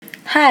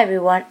Hi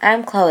everyone,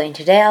 I'm Chloe and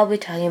today I'll be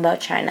talking about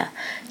China.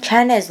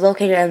 China is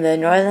located in the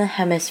northern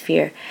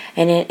hemisphere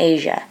and in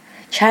Asia.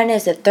 China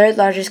is the third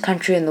largest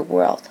country in the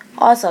world.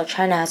 Also,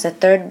 China has the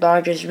third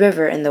largest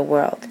river in the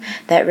world.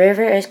 That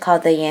river is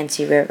called the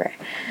Yangtze River.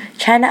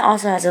 China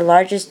also has the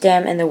largest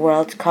dam in the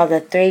world called the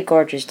Three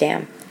Gorges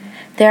Dam.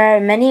 There are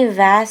many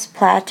vast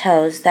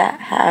plateaus that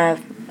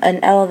have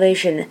an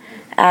elevation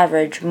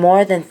average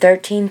more than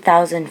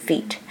 13,000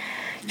 feet.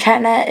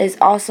 China is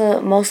also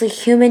mostly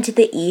humid to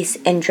the east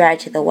and dry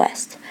to the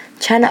west.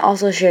 China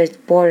also shares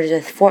borders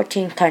with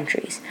 14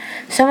 countries.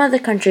 Some of the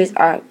countries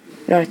are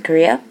North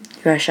Korea,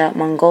 Russia,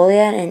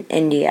 Mongolia, and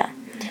India.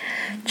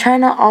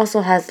 China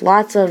also has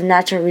lots of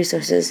natural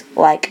resources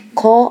like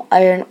coal,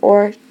 iron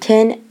ore,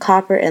 tin,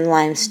 copper, and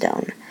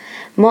limestone.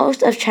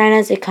 Most of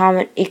China's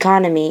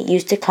economy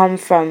used to come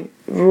from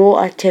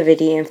rural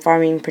activity and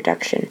farming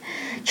production.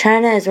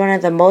 China is one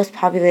of the most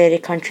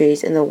populated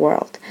countries in the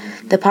world.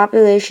 The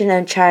population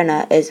of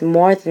China is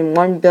more than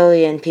 1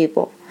 billion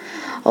people.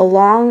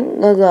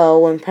 Long ago,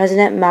 when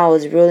President Mao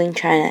was ruling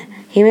China,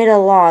 he made a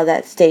law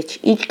that states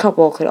each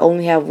couple could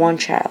only have one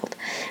child,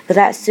 but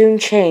that soon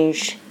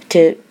changed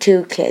to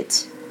 2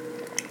 kids.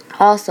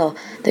 Also,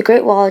 the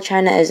Great Wall of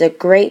China is a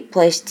great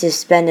place to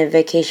spend a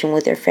vacation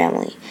with your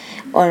family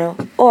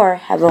or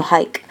have a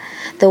hike.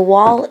 The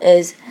wall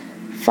is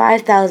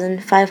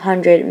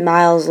 5,500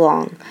 miles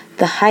long.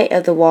 The height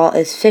of the wall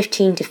is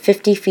 15 to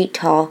 50 feet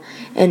tall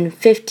and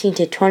 15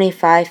 to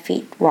 25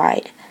 feet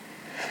wide.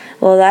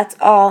 Well, that's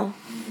all.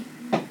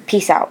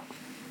 Peace out.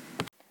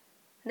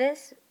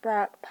 This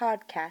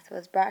podcast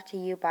was brought to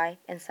you by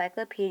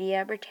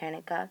Encyclopedia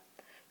Britannica,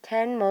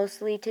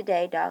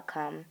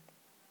 10mostlytoday.com,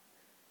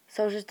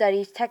 Social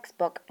Studies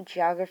Textbook,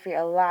 Geography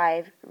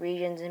Alive,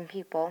 Regions and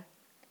People,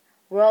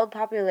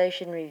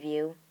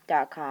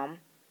 WorldPopulationReview.com,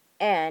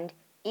 and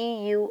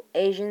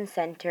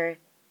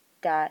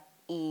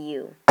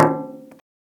EUAsianCenter.eu.